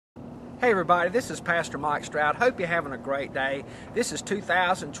Hey everybody, this is Pastor Mike Stroud. Hope you're having a great day. This is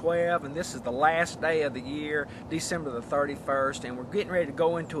 2012 and this is the last day of the year, December the 31st, and we're getting ready to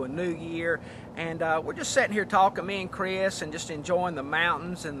go into a new year. And we're just sitting here talking, me and Chris, and just enjoying the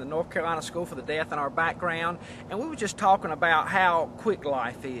mountains and the North Carolina School for the Deaf in our background. And we were just talking about how quick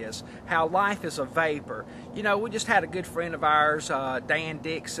life is, how life is a vapor. You know, we just had a good friend of ours, Dan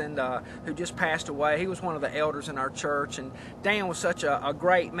Dixon, who just passed away. He was one of the elders in our church, and Dan was such a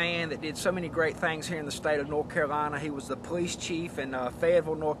great man that did so many great things here in the state of North Carolina. He was the police chief in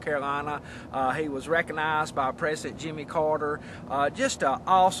Fayetteville, North Carolina. He was recognized by President Jimmy Carter. Just an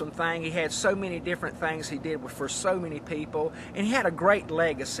awesome thing. He had so many different things he did for so many people, and he had a great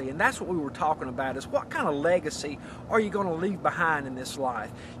legacy. And that's what we were talking about, is what kind of legacy are you going to leave behind in this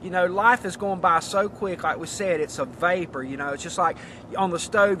life? You know, life is going by so quick. Like we said, it's a vapor. You know, it's just like on the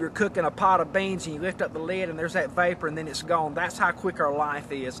stove, you're cooking a pot of beans and you lift up the lid and there's that vapor and then it's gone. That's how quick our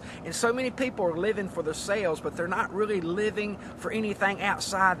life is. And so many people are living for themselves, but they're not really living for anything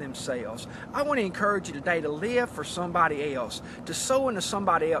outside themselves. I want to encourage you today to live for somebody else, to sow into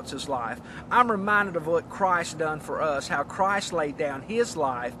somebody else's life. I'm reminded of what Christ done for us, how Christ laid down His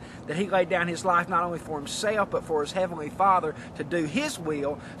life, that He laid down His life not only for Himself, but for His Heavenly Father to do His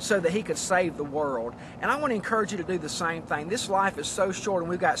will so that He could save the world. And I want to encourage you to do the same thing. This life is so short and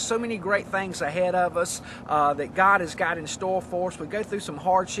we've got so many great things ahead of us that God has got in store for us. We go through some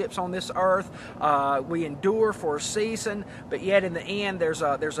hardships on this earth. We endure for a season, but yet in the end there's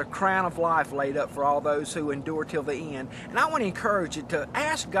a crown of life laid up for all those who endure till the end. And I want to encourage you to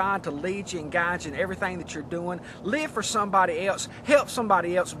ask God to lead you and guide you in everything that you're doing. Live for somebody else, help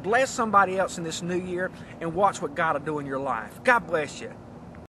somebody else, bless somebody else in this new year, and watch what God will do in your life. God bless you.